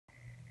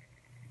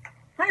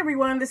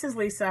everyone, this is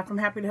Lisa from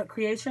Happytohook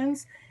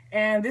Creations,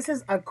 and this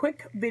is a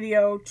quick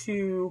video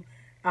to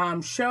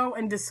show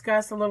and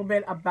discuss a little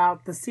bit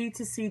about the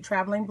C2C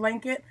traveling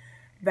blanket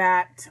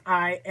that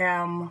I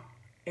am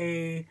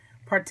a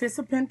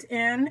participant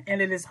in,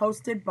 and it is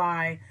hosted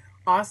by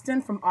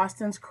Austin from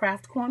Austin's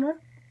Craft Corner.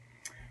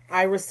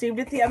 I received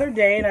it the other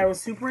day and I was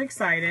super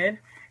excited,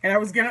 and I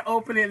was going to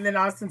open it, and then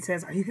Austin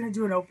says, "Are you going to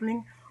do an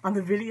opening on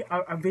the video,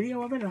 a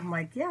video of it?" And I'm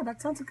like, "Yeah,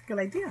 that sounds like a good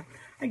idea.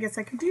 I guess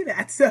I could do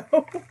that."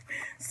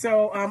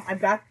 So I've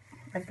got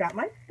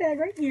my bag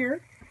right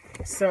here.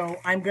 So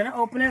I'm gonna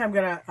open it. I'm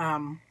gonna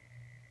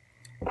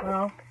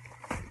well,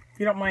 if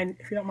you don't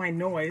mind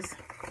noise.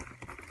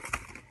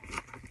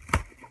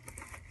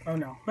 Oh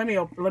no, let me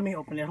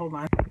open it. Hold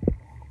on.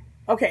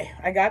 Okay,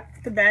 I got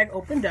the bag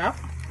opened up,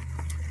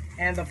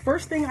 and the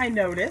first thing I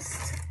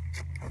noticed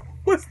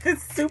was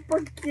this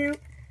super cute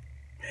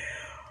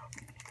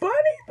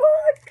bunny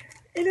book.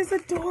 It is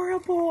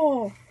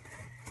adorable.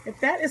 If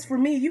that is for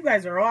me, you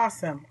guys are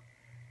awesome.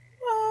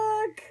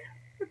 Look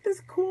at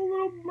this cool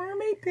little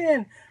mermaid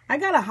pin. I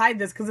gotta hide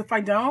this because if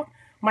I don't,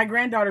 my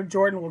granddaughter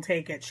Jordan will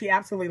take it. She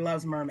absolutely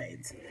loves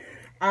mermaids.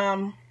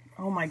 Oh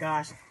my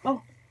gosh.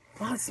 Oh,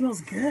 wow, it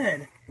smells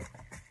good.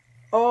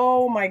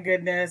 Oh my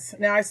goodness.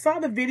 Now I saw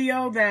the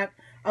video that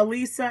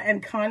Alisa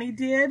and Connie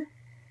did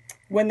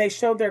when they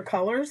showed their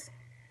colors,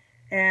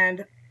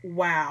 and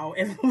wow,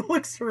 it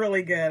looks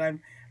really good.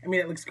 I mean,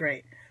 it looks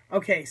great.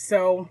 Okay,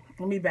 so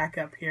let me back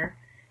up here.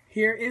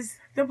 Here is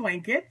the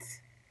blanket.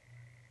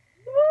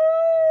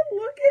 Oh,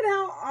 look at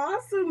how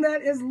awesome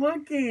that is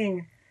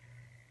looking.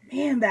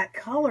 Man, that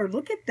color,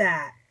 look at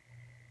that.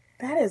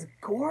 That is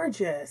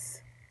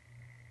gorgeous.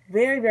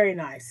 Very, very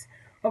nice.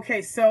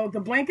 Okay, so the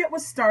blanket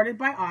was started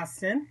by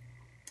Austin.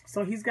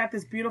 So he's got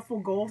this beautiful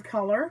gold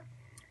color.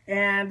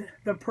 And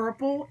the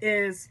purple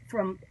is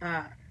from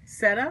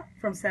Seta,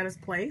 from Seta's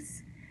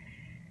Place.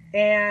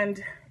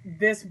 And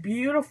this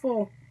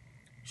beautiful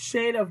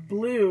shade of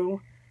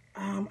blue,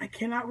 I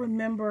cannot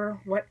remember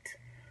what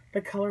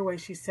the colorway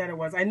she said it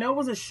was. I know it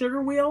was a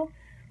sugar wheel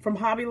from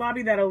Hobby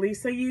Lobby that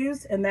Alisa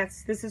used, and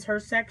this is her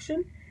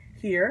section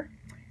here.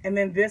 And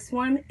then this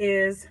one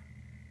is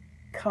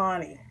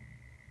Connie.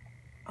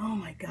 Oh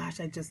my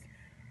gosh, I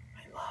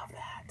love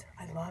that.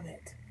 I love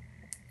it.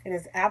 It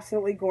is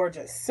absolutely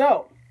gorgeous.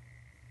 So,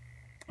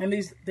 and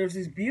there's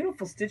these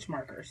beautiful stitch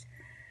markers.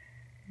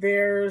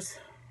 There's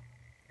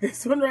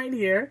this one right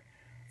here.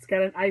 It's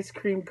got an ice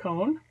cream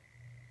cone.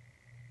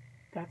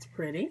 That's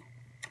pretty.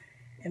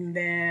 And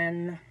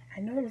then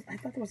I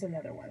thought there was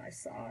another one I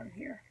saw on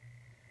here.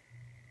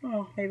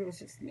 Oh, maybe it was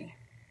just me.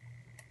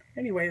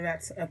 Anyway,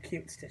 that's a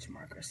cute stitch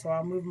marker. So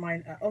I'll move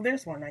mine. Oh,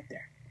 there's one right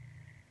there.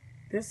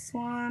 This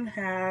one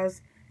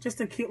has just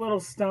a cute little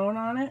stone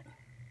on it.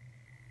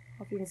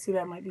 Hope you can see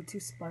that. Might be too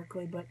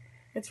sparkly, but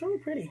it's really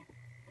pretty.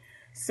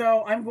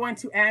 So I'm going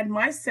to add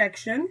my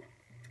section,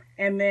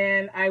 and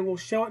then I will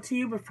show it to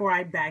you before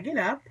I bag it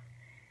up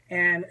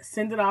and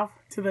send it off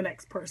to the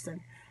next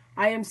person.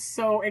 I am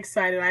so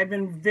excited. I've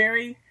been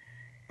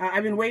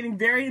waiting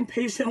very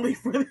impatiently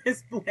for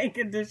this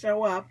blanket to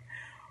show up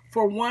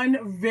for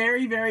one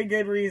very, very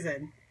good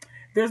reason.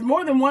 There's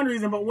more than one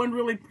reason, but one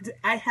really,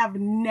 I have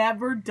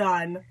never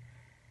done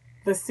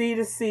the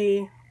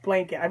C2C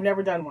blanket. I've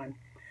never done one.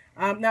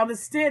 Now the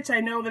stitch, I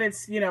know that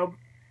it's,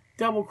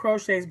 double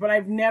crochets, but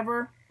I've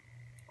never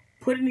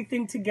put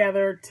anything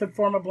together to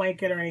form a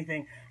blanket or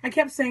anything. I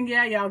kept saying,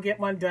 yeah, I'll get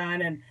one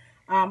done. And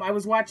I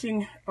was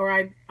watching,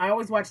 I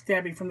always watch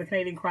Debbie from the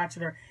Canadian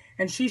Crocheter,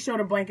 and she showed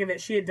a blanket that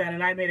she had done,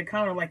 and I made a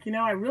comment. I'm like,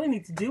 I really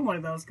need to do one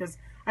of those because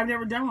I've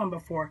never done one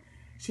before.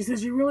 She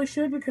says, you really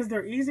should because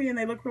they're easy and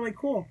they look really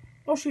cool.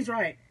 Oh, she's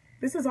right.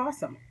 This is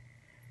awesome.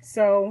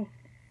 So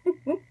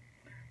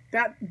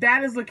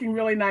that is looking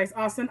really nice.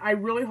 Austin, I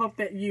really hope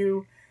that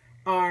you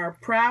are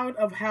proud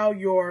of how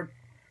your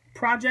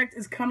project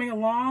is coming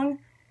along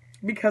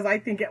because I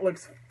think it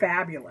looks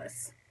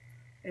fabulous.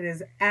 It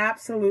is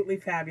absolutely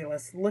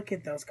fabulous. Look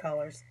at those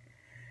colors.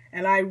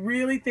 And I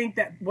really think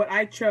that what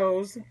I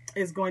chose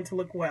is going to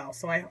look well.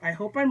 So I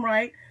hope I'm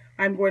right.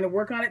 I'm going to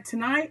work on it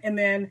tonight, and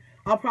then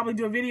I'll probably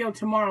do a video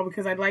tomorrow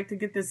because I'd like to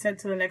get this sent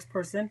to the next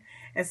person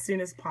as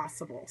soon as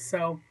possible.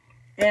 So,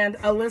 and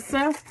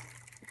Alisa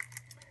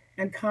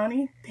and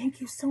Connie, thank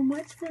you so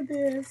much for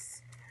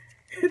this.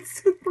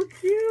 It's super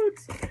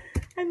cute.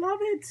 I love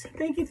it.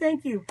 Thank you,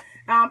 thank you.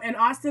 And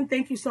Austin,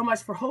 thank you so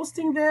much for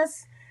hosting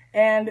this.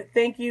 And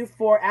thank you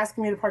for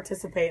asking me to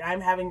participate.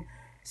 I'm having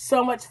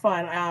so much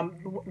fun.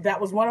 That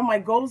was one of my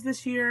goals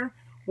this year,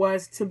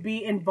 was to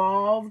be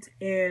involved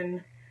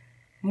in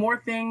more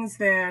things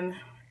than,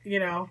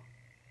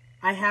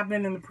 I have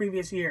been in the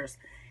previous years.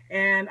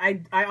 And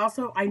I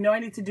know I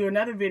need to do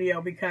another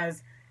video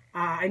because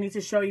I need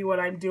to show you what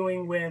I'm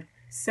doing with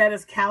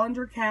Seta's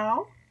Calendar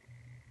Cal.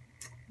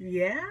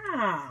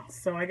 Yeah,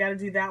 so I got to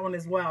do that one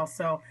as well.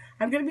 So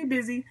I'm going to be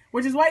busy,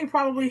 which is why you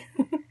probably...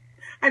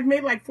 I've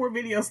made like 4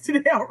 videos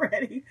today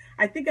already.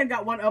 I think I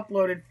got one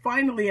uploaded.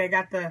 Finally, I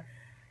got the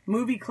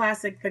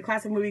classic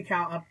movie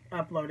cal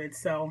uploaded.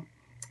 So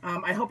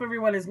I hope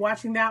everyone is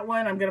watching that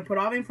one. I'm going to put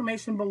all the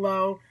information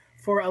below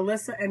for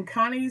Alisa and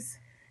Connie's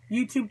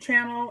YouTube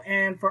channel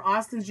and for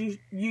Austin's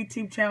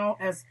YouTube channel,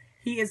 as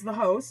he is the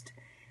host.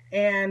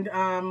 And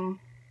I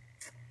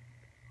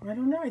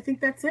don't know. I think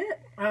that's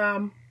it.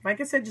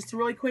 Like I said, just a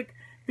really quick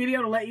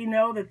video to let you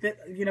know that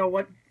you know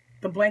what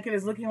the blanket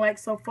is looking like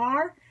so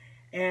far.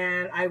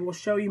 And I will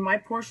show you my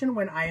portion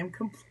when I am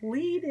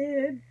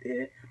completed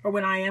it, or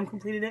when I have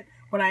completed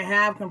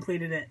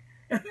it.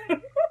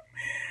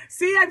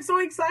 See, I'm so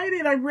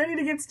excited. I'm ready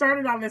to get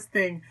started on this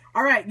thing.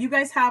 All right, you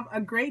guys have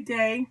a great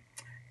day,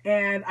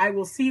 and I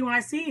will see you when I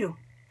see you.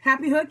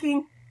 Happy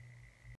hooking.